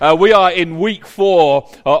We are in week 4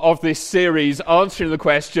 of this series answering the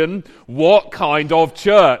question, what kind of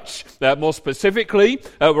church? More specifically,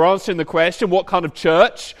 we're answering the question, what kind of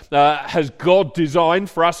church has God designed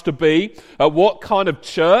for us to be? What kind of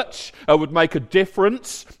church would make a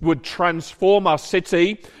difference, would transform our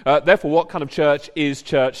city? Therefore, what kind of church is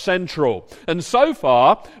Churchcentral? And so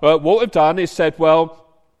far, what we've done is said, well,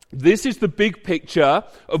 this is the big picture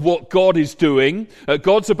of what God is doing.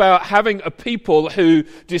 God's about having a people who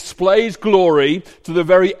displays glory to the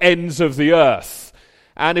very ends of the earth.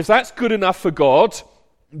 And if that's good enough for God,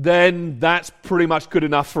 then that's pretty much good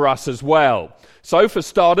enough for us as well. So for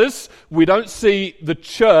starters, we don't see the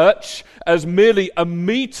church as merely a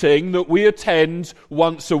meeting that we attend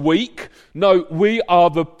once a week. No, we are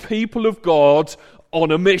the people of God on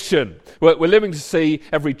a mission. We're living to see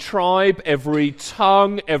every tribe, every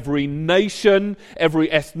tongue, every nation, every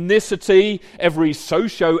ethnicity, every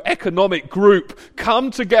socio-economic group come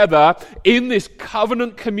together in this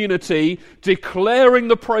covenant community, declaring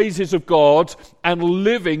the praises of God and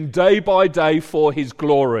living day by day for His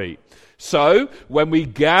glory. So, when we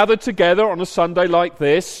gather together on a Sunday like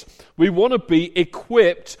this, we want to be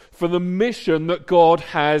equipped for the mission that God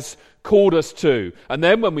has called us to. And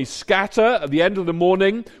then when we scatter at the end of the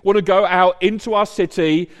morning, want to go out into our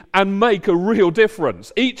city and make a real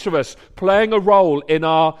difference. Each of us playing a role in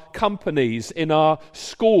our companies, in our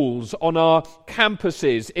schools, on our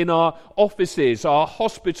campuses, in our offices, our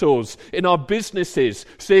hospitals, in our businesses,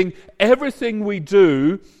 seeing everything we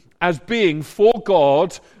do as being for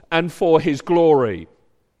God and for His glory.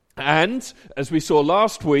 And, as we saw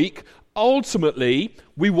last week, ultimately,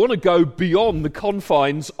 we want to go beyond the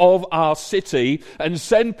confines of our city and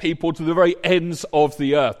send people to the very ends of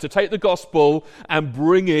the earth, to take the gospel and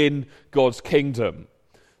bring in God's kingdom.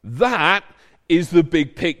 That is the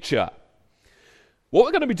big picture. What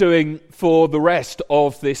we're going to be doing for the rest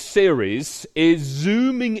of this series is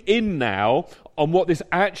zooming in now on what this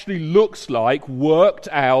actually looks like worked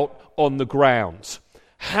out on the ground.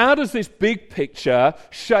 How does this big picture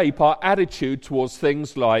shape our attitude towards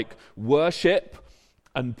things like worship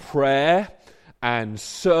and prayer and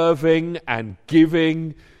serving and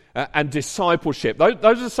giving and discipleship?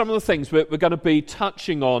 Those are some of the things we're going to be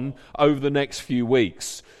touching on over the next few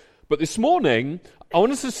weeks. But this morning, I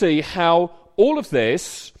want us to see how all of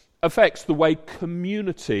this affects the way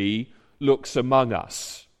community looks among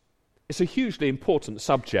us. It's a hugely important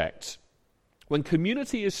subject. When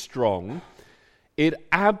community is strong, it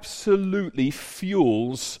absolutely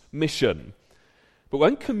fuels mission. But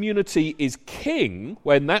when community is king,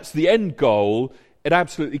 when that's the end goal, it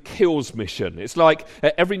absolutely kills mission. It's like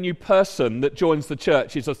every new person that joins the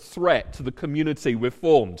church is a threat to the community we've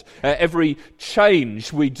formed. Every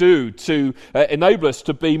change we do to enable us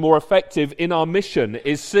to be more effective in our mission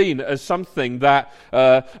is seen as something that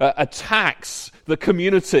attacks the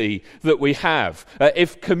community that we have.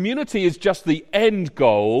 If community is just the end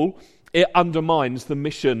goal, it undermines the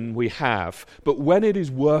mission we have. But when it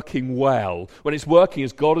is working well, when it's working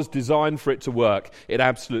as God has designed for it to work, it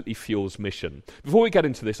absolutely fuels mission. Before we get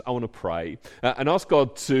into this, I want to pray and ask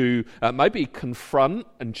God to maybe confront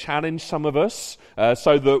and challenge some of us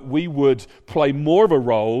so that we would play more of a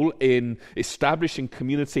role in establishing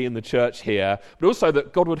community in the church here, but also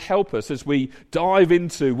that God would help us as we dive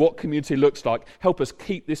into what community looks like, help us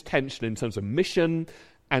keep this tension in terms of mission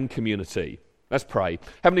and community. Let's pray.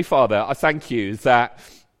 Heavenly Father, I thank you that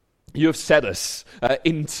you have set us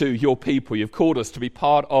into your people. You've called us to be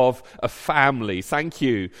part of a family. Thank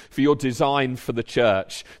you for your design for the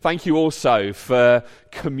church. Thank you also for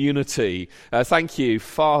community. Thank you,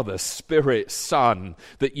 Father, Spirit, Son,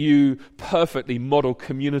 that you perfectly model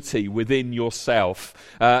community within yourself.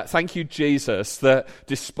 Thank you, Jesus, that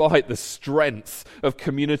despite the strength of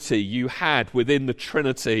community you had within the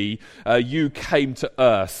Trinity, you came to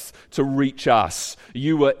earth to reach us.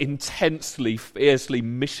 You were intensely, fiercely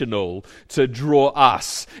missional to draw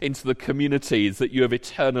us into the communities that you have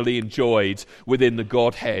eternally enjoyed within the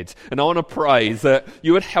Godhead. And I want to pray that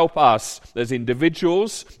you would help us as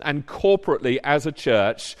individuals and corporately as a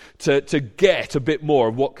church to get a bit more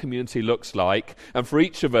of what community looks like, and for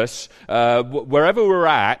each of us, wherever we're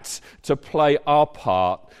at, to play our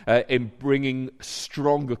part in bringing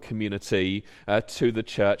stronger community to the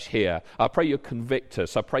church here. I pray you'll convict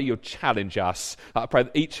us. I pray you'll challenge us. I pray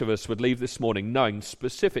that each of us would leave this morning knowing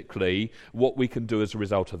specifically what we can do as a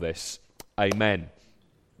result of this. Amen.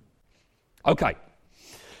 Okay.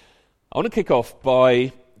 I want to kick off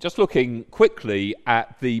by just looking quickly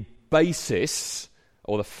at the basis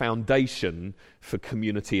or the foundation for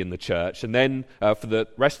community in the church. And then for the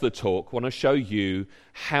rest of the talk, I want to show you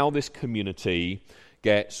how this community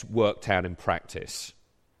gets worked out in practice.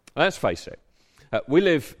 Let's face it, we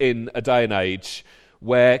live in a day and age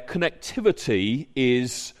where connectivity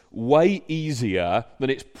is way easier than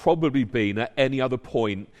it's probably been at any other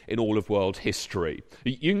point in all of world history.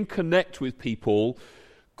 You can connect with people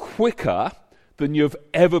quicker than you've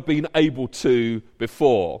ever been able to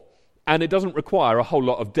before. And it doesn't require a whole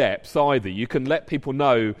lot of depth either. You can let people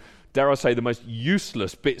know, dare I say, the most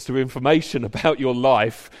useless bits of information about your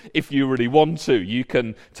life if you really want to. You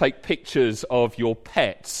can take pictures of your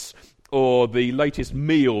pets, or the latest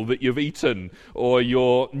meal that you've eaten, or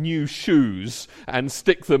your new shoes, and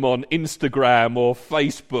stick them on Instagram or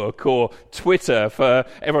Facebook or Twitter for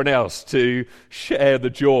everyone else to share the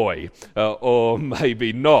joy, or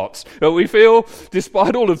maybe not. But we feel,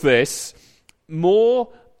 despite all of this,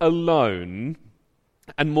 more alone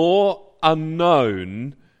and more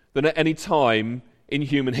unknown than at any time in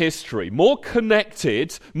human history. More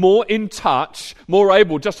connected, more in touch, more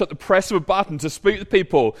able just at the press of a button to speak to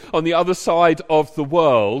people on the other side of the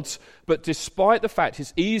world. But despite the fact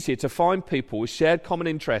it's easier to find people with shared common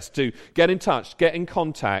interests, to get in touch, get in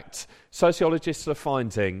contact, sociologists are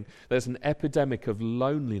finding there's an epidemic of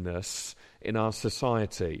loneliness in our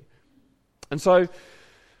society. And so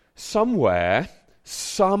somewhere,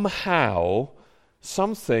 somehow,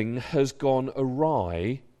 something has gone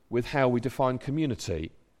awry with how we define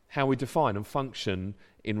community, how we define and function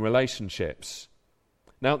in relationships.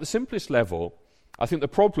 Now, at the simplest level, I think the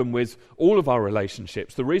problem with all of our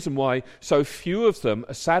relationships, the reason why so few of them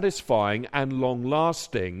are satisfying and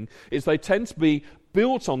long-lasting, is they tend to be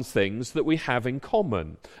built on things that we have in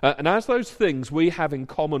common. And as those things we have in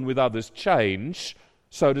common with others change,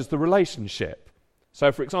 so does the relationship. So,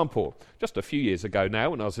 for example, just a few years ago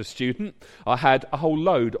now, when I was a student, I had a whole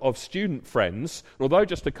load of student friends. Although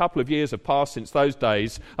just a couple of years have passed since those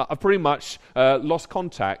days, I've pretty much lost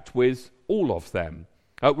contact with all of them.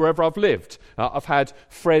 Wherever I've lived, I've had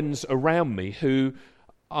friends around me who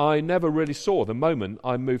I never really saw the moment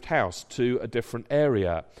I moved house to a different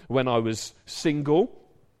area. When I was single,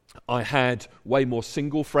 I had way more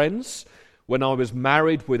single friends. When I was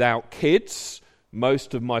married without kids,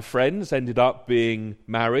 most of my friends ended up being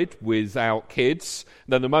married without kids.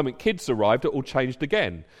 Then the moment kids arrived, it all changed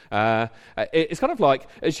again. It's kind of like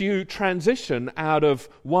as you transition out of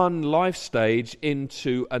one life stage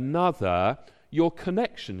into another, your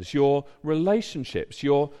connections, your relationships,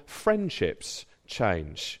 your friendships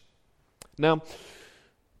change. Now,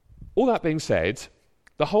 all that being said,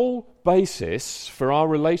 the whole basis for our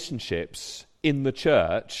relationships in the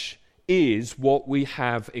church is what we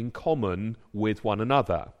have in common with one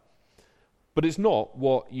another. But it's not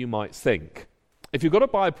what you might think. If you've got a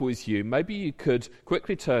Bible with you, maybe you could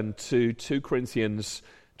quickly turn to 2 Corinthians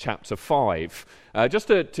chapter 5. Just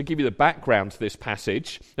to give you the background to this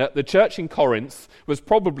passage, the church in Corinth was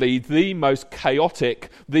probably the most chaotic,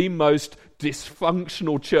 the most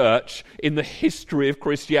dysfunctional church in the history of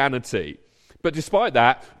Christianity. But despite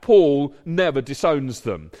that, Paul never disowns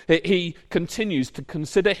them. He continues to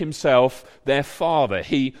consider himself their father.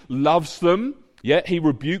 He loves them, yet he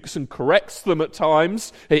rebukes and corrects them at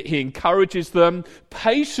times. He encourages them.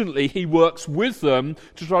 Patiently, he works with them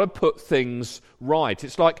to try to put things right.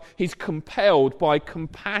 It's like he's compelled by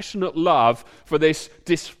compassionate love for this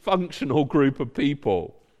dysfunctional group of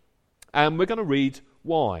people. And we're going to read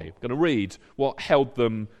why. We're going to read what held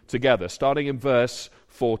them together, starting in verse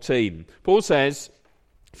 14. Paul says,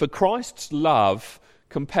 "For Christ's love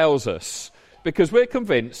compels us, because we're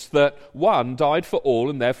convinced that one died for all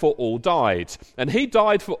and therefore all died. And he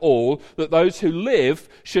died for all, that those who live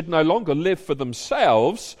should no longer live for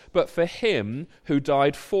themselves, but for him who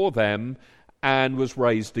died for them and was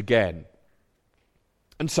raised again."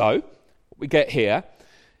 And so, what we get here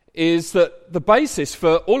is that the basis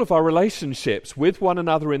for all of our relationships with one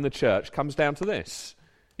another in the church comes down to this.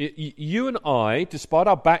 You and I, despite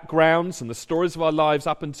our backgrounds and the stories of our lives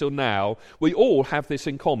up until now, we all have this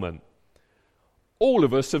in common. All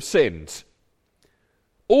of us have sinned.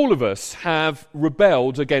 All of us have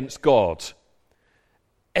rebelled against God.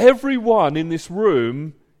 Everyone in this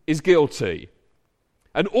room is guilty.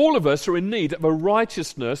 And all of us are in need of a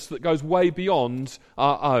righteousness that goes way beyond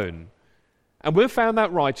our own. And we've found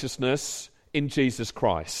that righteousness in Jesus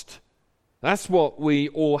Christ. That's what we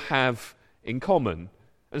all have in common.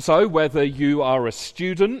 And so whether you are a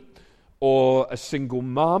student or a single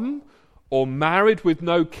mum or married with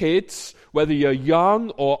no kids, whether you're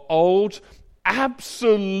young or old,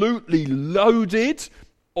 absolutely loaded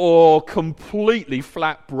or completely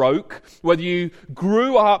flat broke, whether you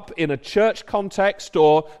grew up in a church context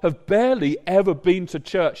or have barely ever been to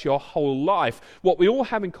church your whole life, what we all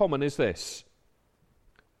have in common is this.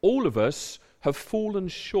 All of us have fallen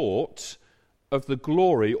short of the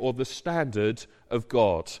glory or the standard of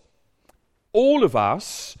God. All of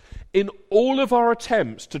us, in all of our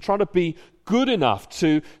attempts to try to be good enough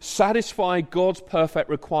to satisfy God's perfect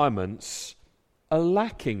requirements, are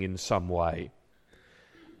lacking in some way.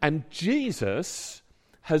 And Jesus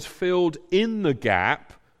has filled in the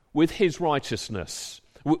gap with his righteousness,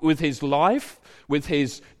 with his life, with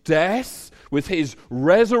his death, with his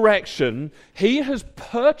resurrection. He has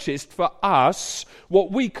purchased for us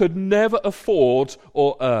what we could never afford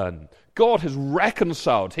or earn. God has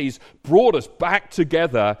reconciled. He's brought us back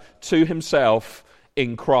together to himself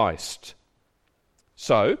in Christ.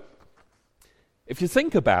 So, if you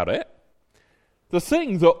think about it, the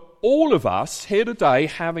thing that all of us here today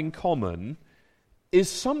have in common is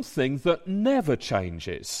something that never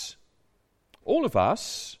changes. All of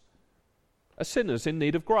us are sinners in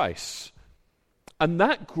need of grace. And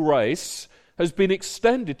that grace has been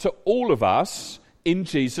extended to all of us in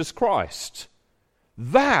Jesus Christ.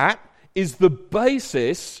 That is the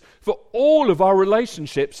basis for all of our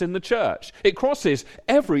relationships in the church. It crosses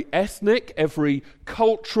every ethnic, every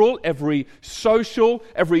cultural, every social,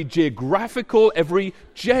 every geographical, every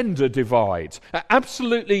gender divide.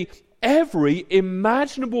 Absolutely every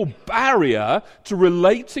imaginable barrier to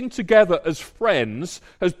relating together as friends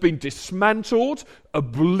has been dismantled,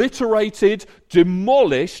 obliterated,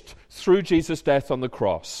 demolished through Jesus' death on the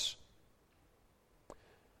cross.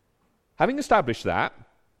 Having established that,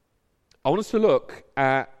 I want us to look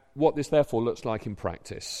at what this therefore looks like in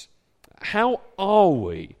practice. How are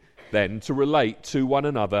we then to relate to one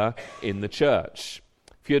another in the church?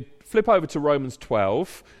 If you flip over to Romans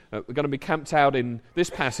 12, we're going to be camped out in this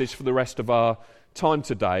passage for the rest of our time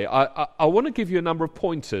today. I want to give you a number of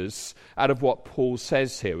pointers out of what Paul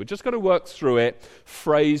says here. We're just going to work through it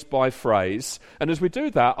phrase by phrase. And as we do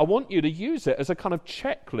that, I want you to use it as a kind of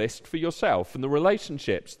checklist for yourself and the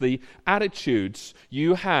relationships, the attitudes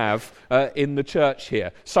you have in the church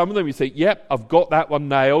here. Some of them you think, yep, I've got that one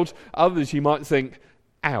nailed. Others you might think,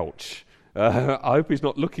 ouch. I hope he's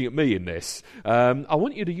not looking at me in this. I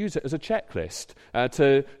want you to use it as a checklist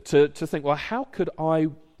to think, well, how could I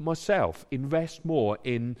myself invest more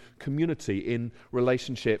in community, in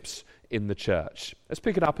relationships in the church? Let's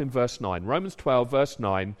pick it up in verse 9. Romans 12, verse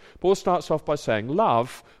 9. Paul starts off by saying,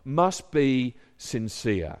 love must be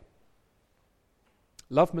sincere.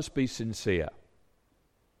 Love must be sincere.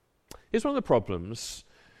 Here's one of the problems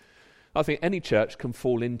I think any church can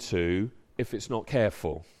fall into if it's not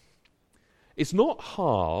careful. It's not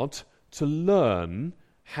hard to learn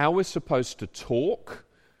how we're supposed to talk,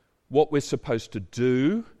 what we're supposed to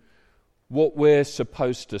do, what we're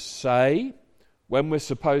supposed to say, when we're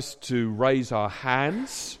supposed to raise our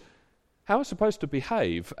hands, how we're supposed to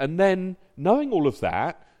behave. And then, knowing all of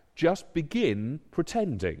that, just begin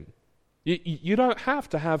pretending. You don't have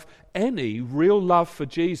to have any real love for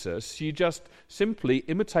Jesus. You just simply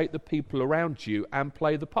imitate the people around you and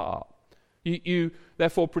play the part. You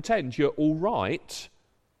therefore pretend you're all right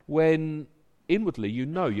when inwardly you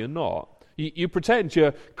know you're not. You pretend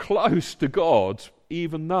you're close to God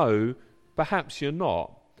even though perhaps you're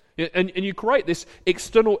not. And you create this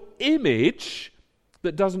external image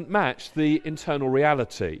that doesn't match the internal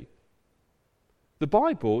reality. The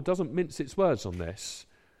Bible doesn't mince its words on this.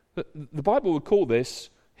 The Bible would call this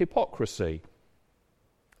hypocrisy.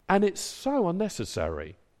 And it's so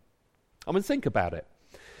unnecessary. I mean, think about it.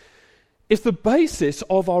 If the basis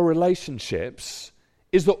of our relationships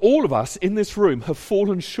is that all of us in this room have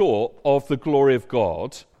fallen short of the glory of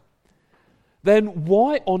God, then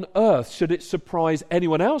why on earth should it surprise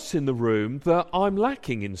anyone else in the room that I'm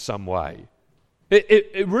lacking in some way?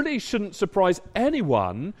 It really shouldn't surprise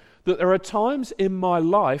anyone that there are times in my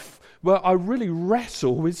life where I really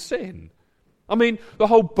wrestle with sin. I mean, the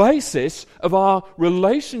whole basis of our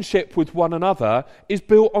relationship with one another is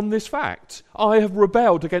built on this fact. I have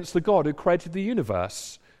rebelled against the God who created the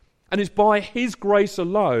universe. And it's by his grace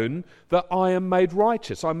alone that I am made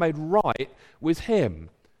righteous. I'm made right with him.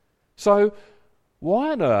 So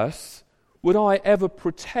why on earth would I ever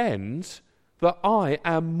pretend that I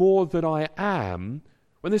am more than I am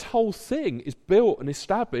when this whole thing is built and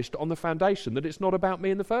established on the foundation that it's not about me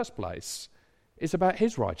in the first place? It's about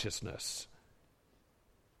his righteousness.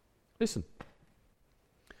 Listen,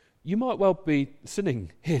 you might well be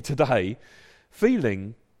sitting here today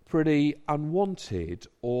feeling pretty unwanted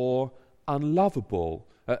or unlovable.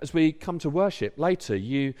 As we come to worship later,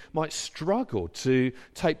 you might struggle to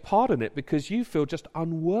take part in it because you feel just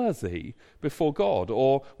unworthy before God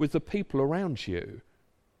or with the people around you.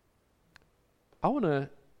 I want to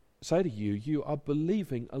say to you, you are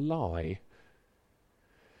believing a lie.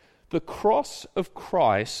 The cross of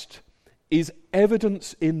Christ is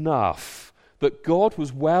evidence enough that God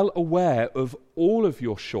was well aware of all of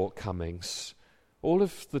your shortcomings, all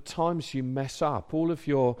of the times you mess up, all of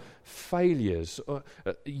your failures,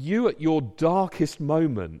 you at your darkest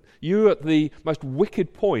moment, you at the most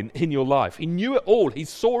wicked point in your life. He knew it all, he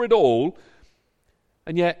saw it all,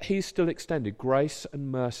 and yet he still extended grace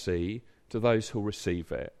and mercy to those who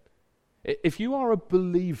receive it. If you are a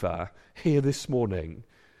believer here this morning,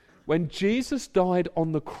 when Jesus died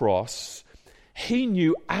on the cross, he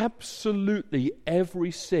knew absolutely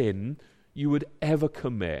every sin you would ever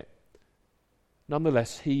commit.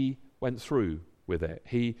 Nonetheless, he went through with it.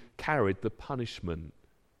 He carried the punishment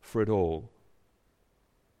for it all.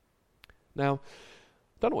 Now,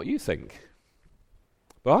 I don't know what you think,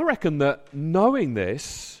 but I reckon that knowing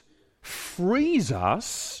this frees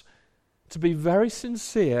us to be very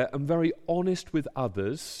sincere and very honest with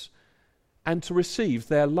others and to receive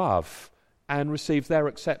their love and receive their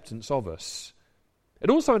acceptance of us. It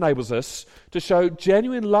also enables us to show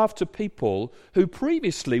genuine love to people who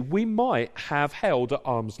previously we might have held at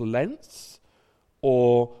arm's length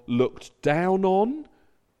or looked down on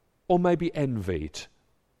or maybe envied.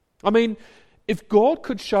 I mean, if God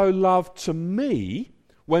could show love to me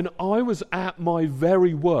when I was at my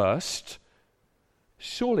very worst,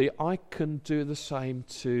 surely I can do the same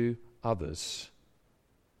to others.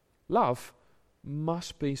 Love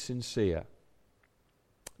must be sincere.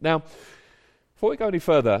 Now, before we go any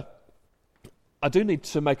further, I do need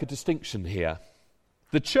to make a distinction here.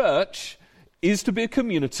 The church is to be a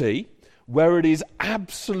community where it is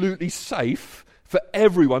absolutely safe for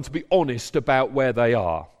everyone to be honest about where they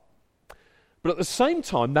are. But at the same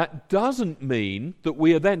time, that doesn't mean that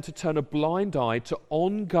we are then to turn a blind eye to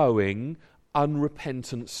ongoing,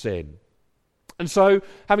 unrepentant sin. And so,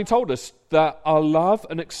 having told us that our love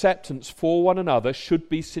and acceptance for one another should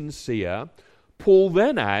be sincere, Paul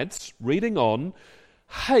then adds, reading on,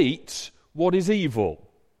 hate what is evil.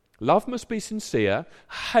 Love must be sincere,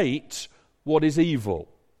 hate what is evil.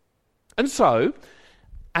 And so,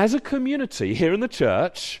 as a community here in the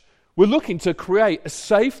church, we're looking to create a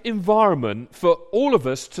safe environment for all of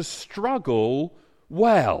us to struggle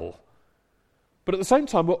well. But at the same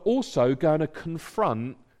time, we're also going to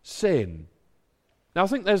confront sin. Now, I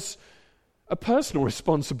think there's a personal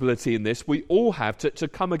responsibility in this we all have to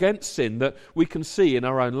come against sin that we can see in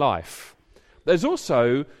our own life. There's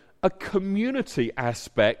also a community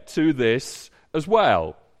aspect to this as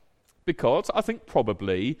well, because I think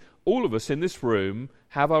probably all of us in this room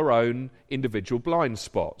have our own individual blind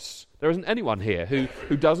spots. There isn't anyone here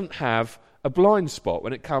who doesn't have a blind spot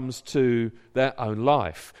when it comes to their own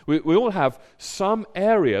life. We all have some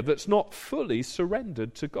area that's not fully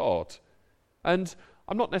surrendered to God. And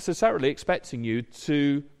I'm not necessarily expecting you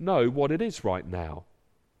to know what it is right now,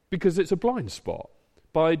 because it's a blind spot.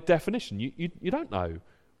 By definition, you don't know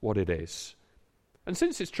what it is. And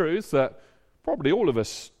since it's true that probably all of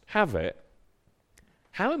us have it,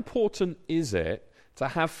 how important is it to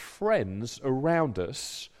have friends around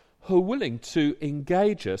us who are willing to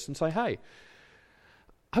engage us and say, hey,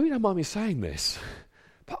 I hope you don't mind me saying this,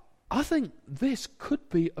 but I think this could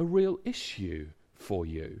be a real issue for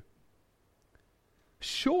you.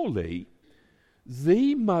 Surely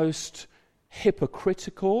the most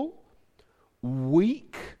hypocritical,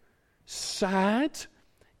 weak, sad,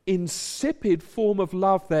 insipid form of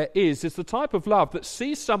love there is the type of love that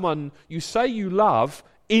sees someone you say you love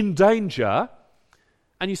in danger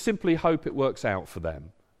and you simply hope it works out for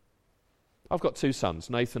them. I've got two sons,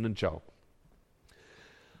 Nathan and Joel.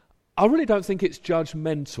 I really don't think it's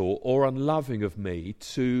judgmental or unloving of me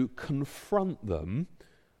to confront them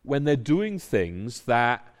when they're doing things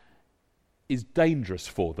that is dangerous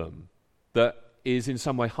for them, that is in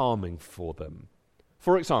some way harming for them.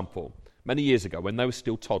 For example, many years ago when they were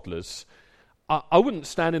still toddlers, I wouldn't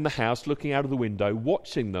stand in the house looking out of the window,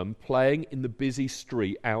 watching them playing in the busy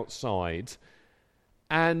street outside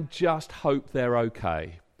and just hope they're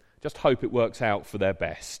okay. Just hope it works out for their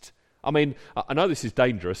best. I mean, I know this is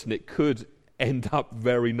dangerous and it could end up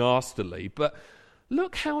very nastily, but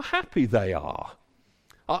look how happy they are.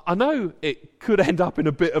 I know it could end up in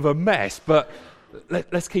a bit of a mess, but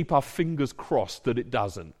let's keep our fingers crossed that it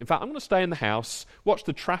doesn't. In fact, I'm going to stay in the house, watch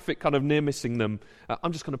the traffic kind of near missing them.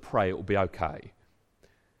 I'm just going to pray it will be okay.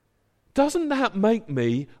 Doesn't that make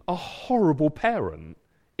me a horrible parent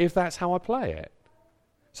if that's how I play it?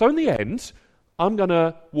 So in the end, I'm going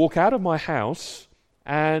to walk out of my house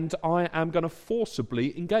and I am going to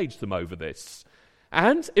forcibly engage them over this.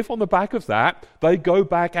 And if on the back of that, they go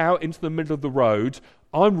back out into the middle of the road,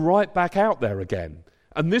 I'm right back out there again.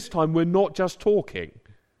 And this time we're not just talking.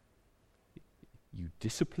 You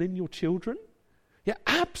discipline your children? Yeah,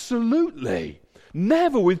 absolutely.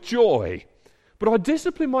 Never with joy. But I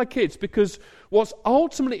discipline my kids because what's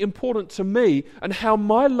ultimately important to me and how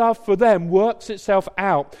my love for them works itself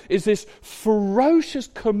out is this ferocious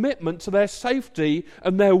commitment to their safety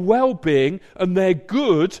and their well-being and their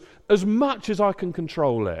good as much as I can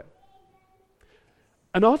control it.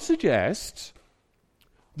 And I'd suggest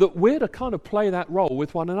that we're to kind of play that role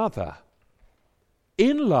with one another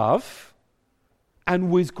in love and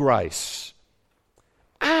with grace.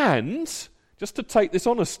 And, just to take this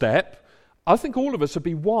on a step, I think all of us would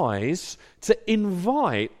be wise to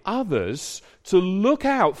invite others to look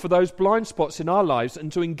out for those blind spots in our lives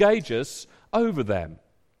and to engage us over them.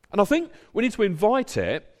 And I think we need to invite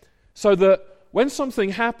it so that when something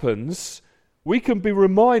happens, we can be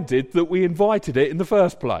reminded that we invited it in the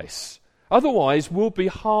first place. Otherwise, we'll be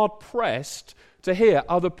hard-pressed to hear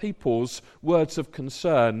other people's words of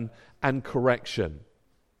concern and correction.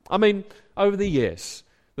 I mean, over the years,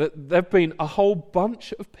 there have been a whole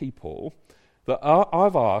bunch of people that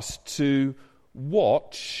I've asked to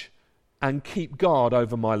watch and keep guard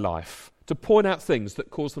over my life, to point out things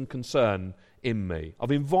that cause them concern in me.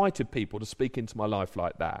 I've invited people to speak into my life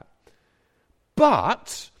like that.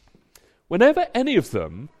 But whenever any of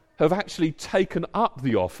them have actually taken up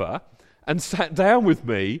the offer and sat down with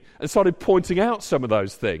me and started pointing out some of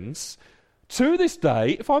those things, to this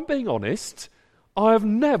day, if I'm being honest, I have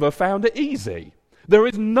never found it easy. There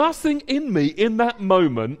is nothing in me in that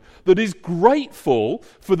moment that is grateful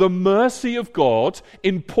for the mercy of God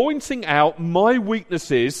in pointing out my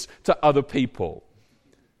weaknesses to other people.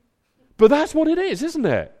 But that's what it is, isn't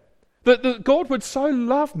it? That God would so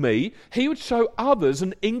love me, he would show others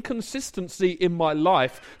an inconsistency in my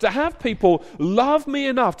life. To have people love me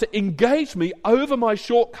enough to engage me over my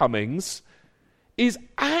shortcomings is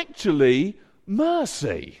actually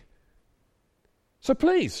mercy. So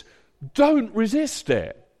please, don't resist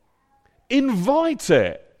it. Invite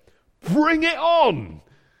it. Bring it on.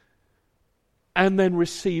 And then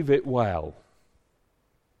receive it well.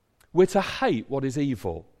 We're to hate what is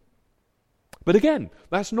evil. But again,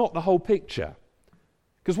 that's not the whole picture.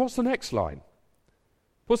 Because what's the next line?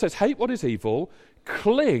 Paul says, hate what is evil,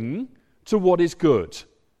 cling to what is good.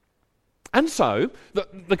 And so,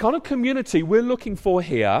 the kind of community we're looking for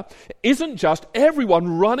here isn't just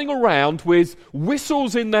everyone running around with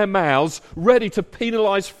whistles in their mouths, ready to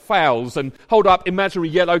penalise fouls and hold up imaginary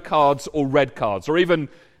yellow cards or red cards, or even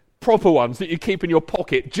proper ones that you keep in your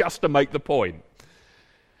pocket just to make the point.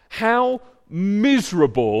 How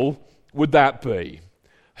miserable would that be?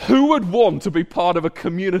 Who would want to be part of a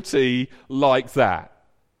community like that?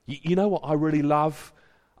 You know what I really love?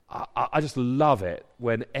 I just love it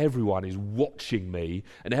when everyone is watching me,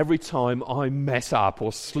 and every time I mess up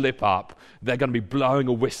or slip up, they're going to be blowing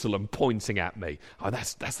a whistle and pointing at me. Oh,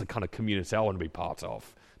 that's the kind of community I want to be part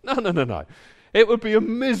of. No. It would be it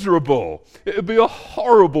would be a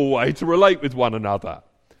horrible way to relate with one another.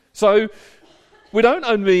 So we don't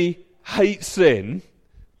only hate sin,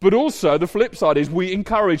 but also the flip side is we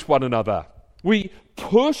encourage one another. We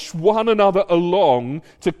push one another along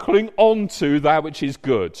to cling on to that which is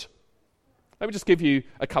good. Let me just give you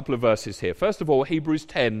a couple of verses here. First of all, Hebrews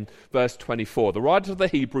 10, verse 24. The writer of the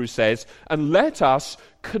Hebrews says, "And let us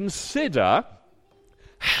consider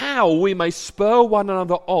how we may spur one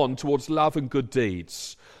another on towards love and good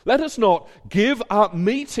deeds. Let us not give up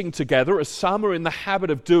meeting together as some are in the habit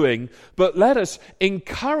of doing, but let us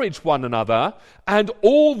encourage one another, and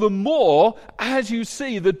all the more as you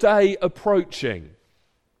see the day approaching."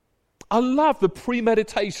 I love the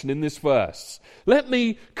premeditation in this verse. Let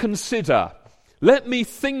me consider. Let me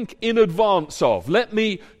think in advance of. Let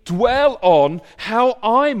me dwell on how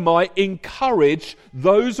I might encourage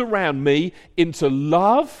those around me into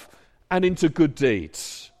love and into good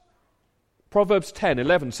deeds. Proverbs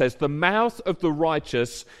 10:11 says, "The mouth of the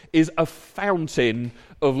righteous is a fountain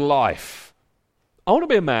of life." I want to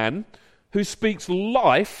be a man who speaks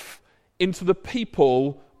life into the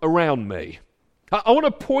people around me. I want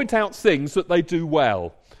to point out things that they do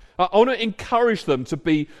well. I want to encourage them to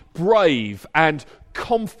be brave and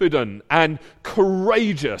confident and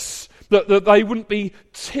courageous, that they wouldn't be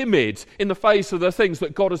timid in the face of the things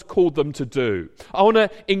that God has called them to do. I want to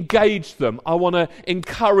engage them. I want to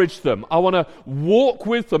encourage them. I want to walk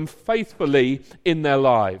with them faithfully in their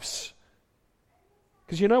lives.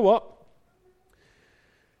 Because you know what?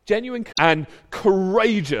 Genuine and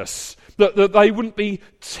courageous, that they wouldn't be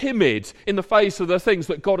timid in the face of the things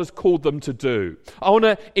that God has called them to do. I want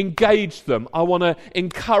to engage them. I want to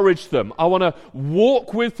encourage them. I want to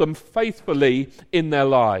walk with them faithfully in their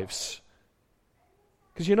lives.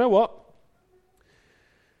 Because you know what?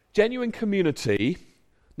 Genuine community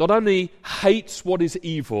not only hates what is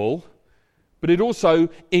evil, but it also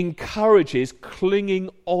encourages clinging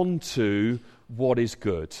onto what is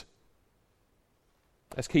good.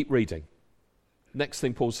 Let's keep reading. Next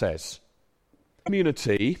thing Paul says.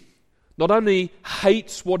 Community not only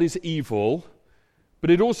hates what is evil, but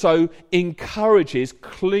it also encourages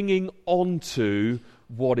clinging onto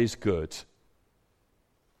what is good.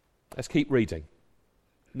 Let's keep reading.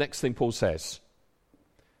 Next thing Paul says.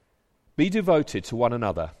 Be devoted to one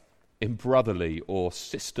another in brotherly or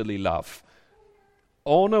sisterly love.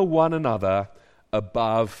 Honor one another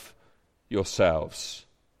above yourselves.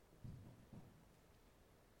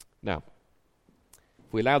 Now,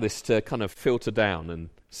 if we allow this to kind of filter down and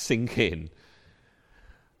sink in,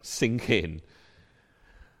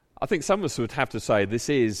 I think some of us would have to say this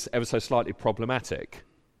is ever so slightly problematic.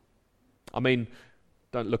 I mean,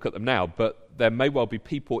 don't look at them now, but there may well be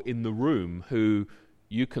people in the room who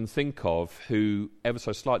you can think of who ever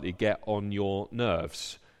so slightly get on your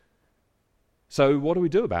nerves. So what do we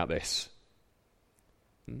do about this?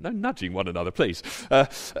 No nudging one another, please.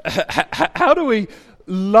 How do we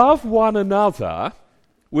love one another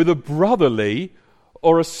with a brotherly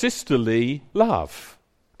or a sisterly love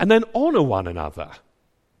and then honour one another?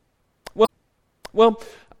 Well,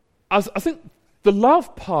 I think the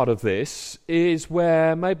love part of this is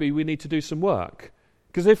where maybe we need to do some work.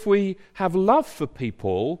 Because if we have love for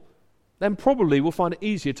people, then probably we'll find it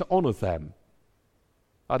easier to honour them.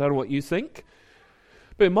 I don't know what you think,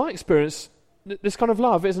 but in my experience, this kind of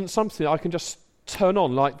love isn't something I can just turn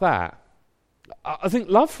on like that. I think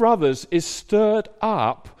love for others is stirred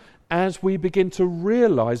up as we begin to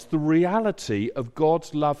realise the reality of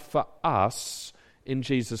God's love for us in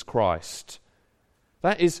Jesus Christ.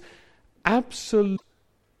 That is absolute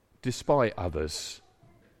despite others.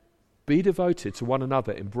 Be devoted to one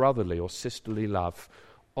another in brotherly or sisterly love.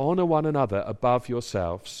 Honour one another above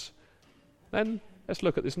yourselves. Then let's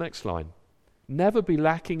look at this next line. Never be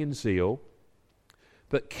lacking in zeal,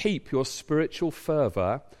 but keep your spiritual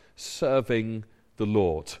fervour serving the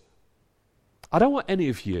Lord. I don't want any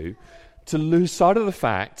of you to lose sight of the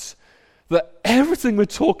fact that everything we're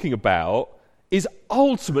talking about is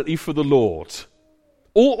ultimately for the Lord.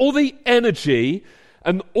 All the energy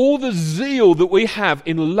and all the zeal that we have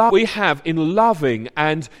in loving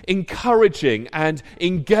and encouraging and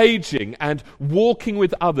engaging and walking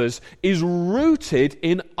with others is rooted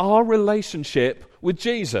in our relationship with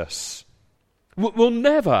Jesus. We'll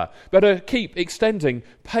never better keep extending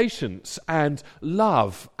patience and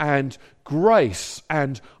love and grace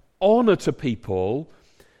and honour to people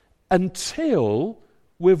until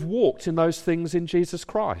we've walked in those things in Jesus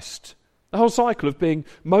Christ. The whole cycle of being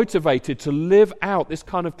motivated to live out this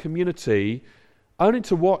kind of community, only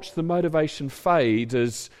to watch the motivation fade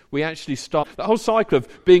as we actually start. The whole cycle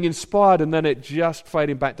of being inspired and then it just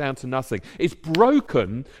fading back down to nothing. It's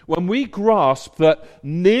broken when we grasp that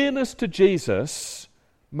nearness to Jesus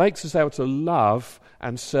makes us able to love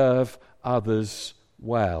and serve others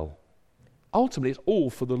well. Ultimately, it's all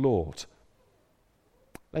for the Lord.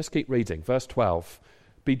 Let's keep reading. Verse 12.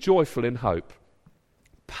 Be joyful in hope,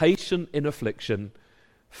 patient in affliction,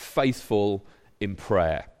 faithful in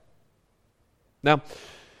prayer. Now,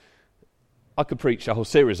 I could preach a whole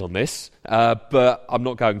series on this, but I'm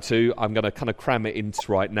not going to. I'm going to kind of cram it in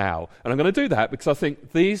right now. And I'm going to do that because I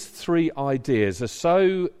think these three ideas are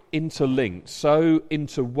so interlinked, so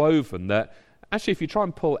interwoven that actually if you try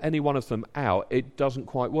and pull any one of them out, it doesn't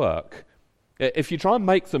quite work. If you try and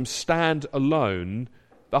make them stand alone,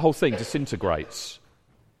 the whole thing disintegrates.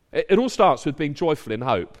 It all starts with being joyful in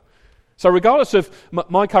hope. So regardless of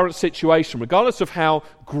my current situation, regardless of how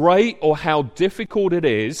great or how difficult it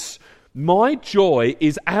is, my joy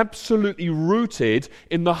is absolutely rooted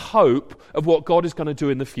in the hope of what God is going to do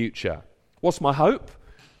in the future. What's my hope?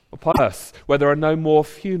 Upon earth, where there are no more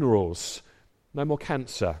funerals, no more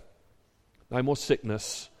cancer, no more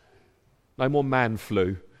sickness, no more man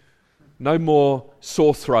flu, no more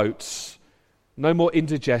sore throats, no more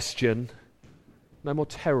indigestion, no more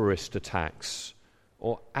terrorist attacks,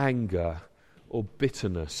 or anger, or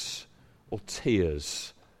bitterness, or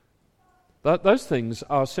tears. Those things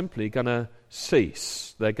are simply going to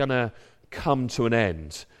cease. They're going to come to an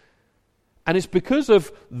end. And it's because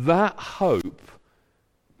of that hope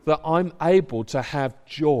that I'm able to have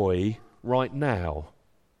joy right now.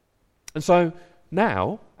 And so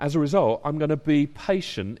now, as a result, I'm going to be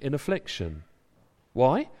patient in affliction.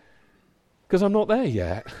 Why? Because I'm not there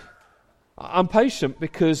yet. I'm patient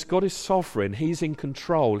because God is sovereign. He's in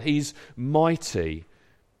control. He's mighty.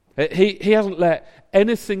 He hasn't let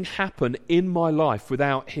anything happen in my life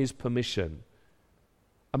without His permission.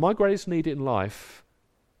 And my greatest need in life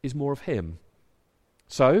is more of Him.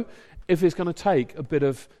 So, if it's going to take a bit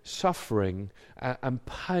of suffering and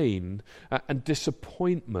pain and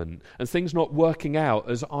disappointment and things not working out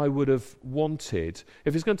as I would have wanted,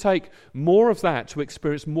 if it's going to take more of that to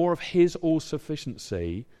experience more of his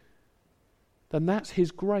all-sufficiency, then that's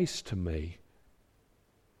his grace to me.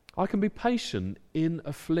 I can be patient in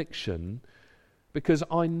affliction because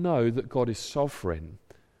I know that God is sovereign.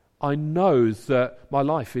 I know that my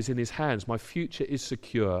life is in his hands, my future is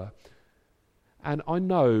secure, and I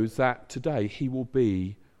know that today he will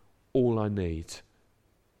be all I need.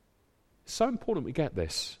 It's so important we get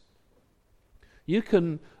this. You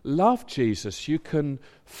can love Jesus, you can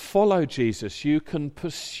follow Jesus, you can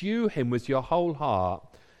pursue him with your whole heart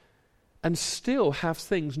and still have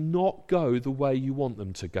things not go the way you want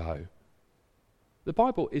them to go. The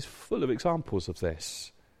Bible is full of examples of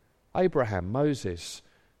this. Abraham, Moses,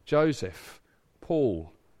 Joseph,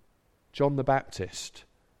 Paul, John the Baptist.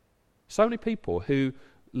 So many people who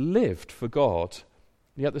lived for God,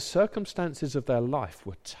 yet the circumstances of their life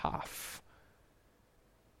were tough.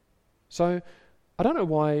 So I don't know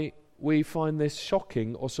why we find this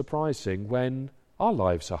shocking or surprising when our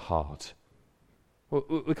lives are hard.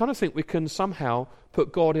 We kind of think we can somehow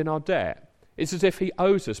put God in our debt. It's as if he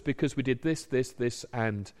owes us because we did this,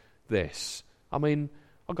 and this. I mean,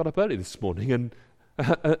 I got up early this morning and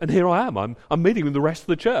here I am. I'm meeting with the rest of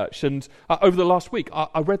the church. And over the last week,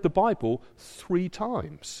 I read the Bible 3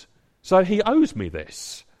 times. So he owes me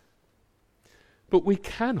this. But we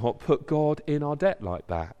cannot put God in our debt like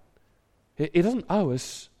that. He doesn't owe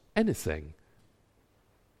us anything.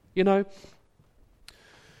 You know,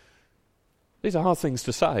 these are hard things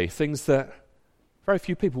to say, things that very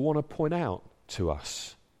few people want to point out to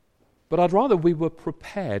us. But I'd rather we were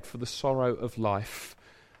prepared for the sorrow of life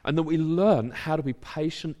and that we learn how to be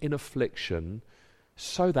patient in affliction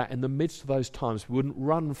so that in the midst of those times we wouldn't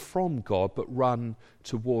run from God but run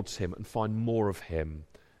towards him and find more of him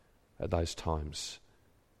at those times.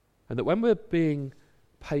 And that when we're being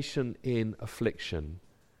patient in affliction,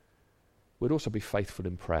 we'd also be faithful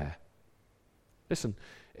in prayer. Listen,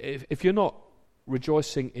 if you're not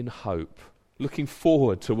rejoicing in hope, looking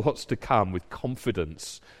forward to what's to come with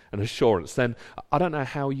confidence and assurance, then I don't know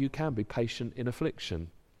how you can be patient in affliction.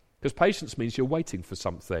 Because patience means you're waiting for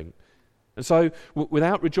something. And so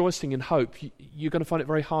without rejoicing in hope, you're going to find it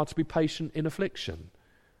very hard to be patient in affliction.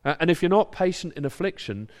 And if you're not patient in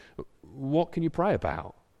affliction, what can you pray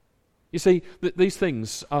about? You see, these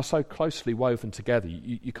things are so closely woven together,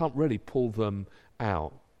 you can't really pull them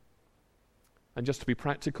out. And just to be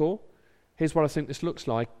practical, here's what I think this looks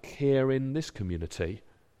like here in this community.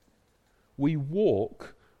 We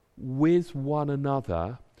walk with one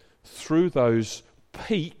another through those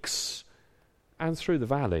peaks and through the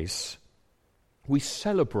valleys. We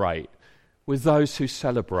celebrate with those who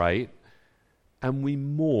celebrate, and we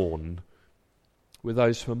mourn with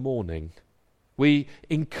those who are mourning. We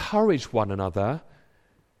encourage one another,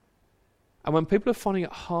 and when people are finding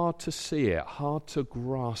it hard to see it, hard to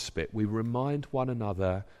grasp it, we remind one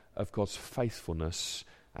another of God's faithfulness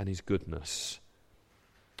and his goodness.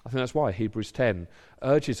 I think that's why Hebrews 10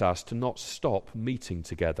 urges us to not stop meeting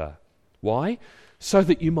together. Why? So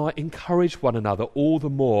that you might encourage one another all the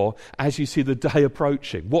more as you see the day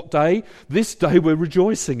approaching. What day? This day we're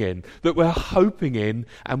rejoicing in, that we're hoping in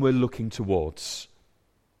and we're looking towards.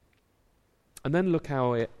 And then look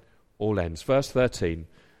how it all ends. Verse 13,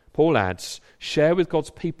 Paul adds, share with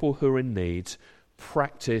God's people who are in need,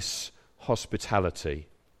 practice hospitality.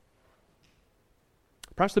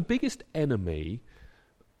 Perhaps the biggest enemy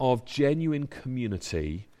of genuine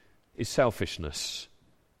community is selfishness.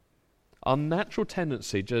 Our natural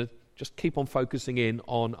tendency to just keep on focusing in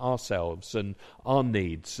on ourselves and our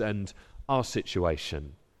needs and our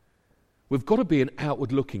situation. We've got to be an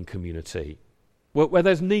outward-looking community. Where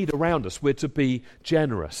there's need around us, we're to be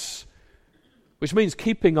generous, which means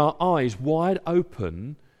keeping our eyes wide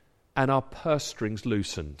open and our purse strings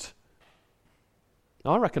loosened.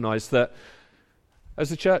 Now, I recognise that as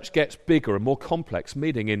the church gets bigger and more complex,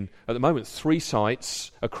 meeting in, at the moment, 3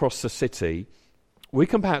 sites across the city, we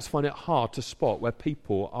can perhaps find it hard to spot where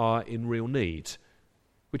people are in real need,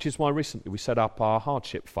 which is why recently we set up our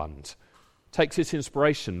hardship fund. It takes its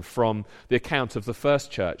inspiration from the account of the first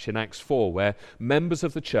church in Acts 4, where members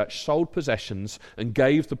of the church sold possessions and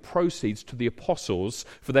gave the proceeds to the apostles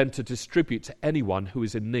for them to distribute to anyone who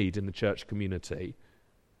is in need in the church community.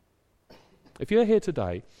 If you're here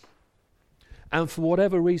today, and for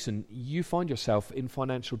whatever reason you find yourself in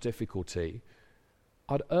financial difficulty,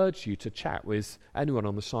 I'd urge you to chat with anyone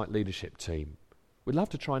on the site leadership team. We'd love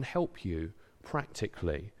to try and help you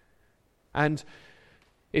practically. And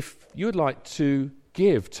if you would like to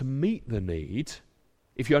give to meet the need,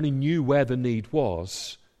 if you only knew where the need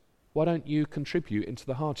was, why don't you contribute into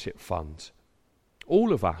the hardship fund?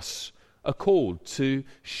 All of us are called to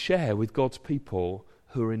share with God's people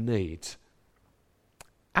who are in need.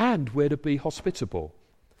 And we're to be hospitable.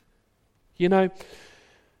 You know,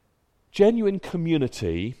 genuine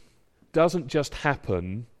community doesn't just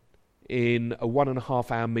happen in a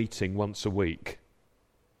 1.5-hour meeting once a week.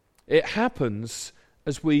 It happens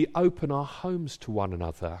as we open our homes to one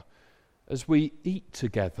another, as we eat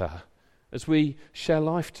together, as we share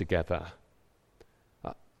life together.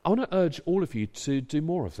 I want to urge all of you to do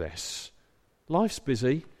more of this. Life's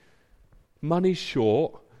busy, money's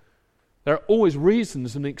short, there are always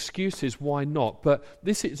reasons and excuses why not, but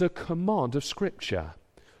this is a command of Scripture.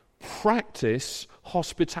 Practice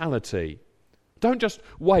hospitality. Don't just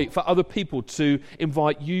wait for other people to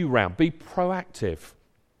invite you round. Be proactive.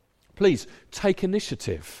 Please, take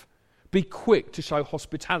initiative. Be quick to show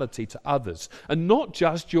hospitality to others, and not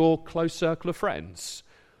just your close circle of friends.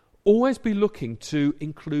 Always be looking to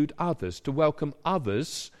include others, to welcome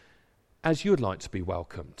others as you would like to be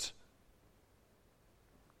welcomed.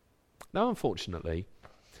 Now, unfortunately,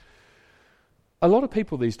 a lot of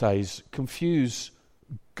people these days confuse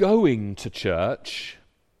going to church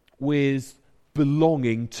with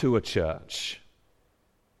belonging to a church.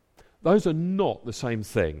 Those are not the same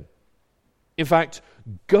thing. In fact,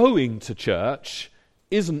 going to church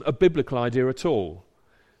isn't a biblical idea at all.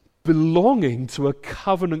 Belonging to a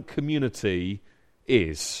covenant community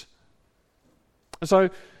is. And so,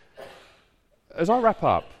 as I wrap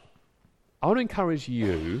up, I want to encourage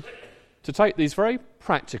you to take these very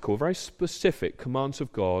practical, very specific commands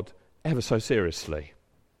of God ever so seriously.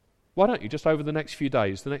 Why don't you, just over the next few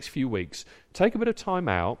days, the next few weeks, take a bit of time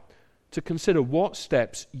out to consider what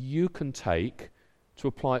steps you can take to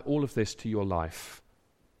apply all of this to your life?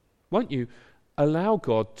 Won't you allow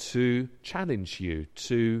God to challenge you,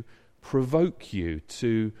 to provoke you,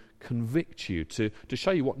 to convict you, to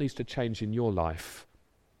show you what needs to change in your life?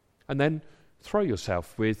 And then throw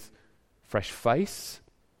yourself with fresh faith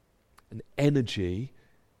and energy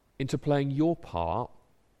into playing your part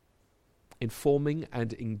in forming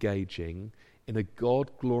and engaging in a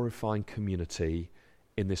God-glorifying community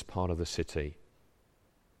in this part of the city.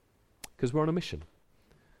 Because we're on a mission.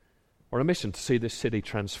 We're on a mission to see this city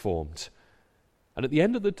transformed. And at the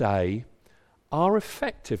end of the day, our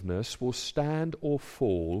effectiveness will stand or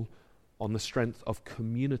fall on the strength of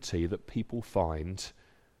community that people find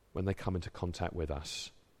when they come into contact with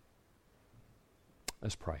us.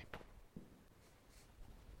 Let's pray.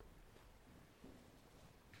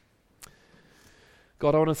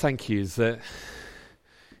 God, I want to thank you that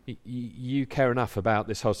you care enough about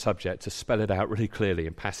this whole subject to spell it out really clearly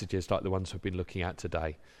in passages like the ones we've been looking at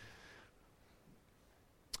today.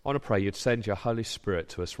 I want to pray you'd send your Holy Spirit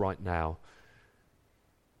to us right now.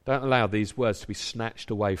 Don't allow these words to be snatched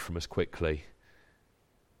away from us quickly.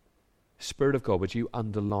 Spirit of God, would you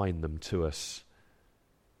underline them to us?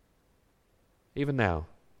 Even now,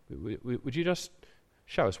 would you just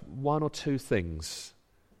show us one or two things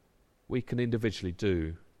we can individually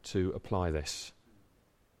do to apply this?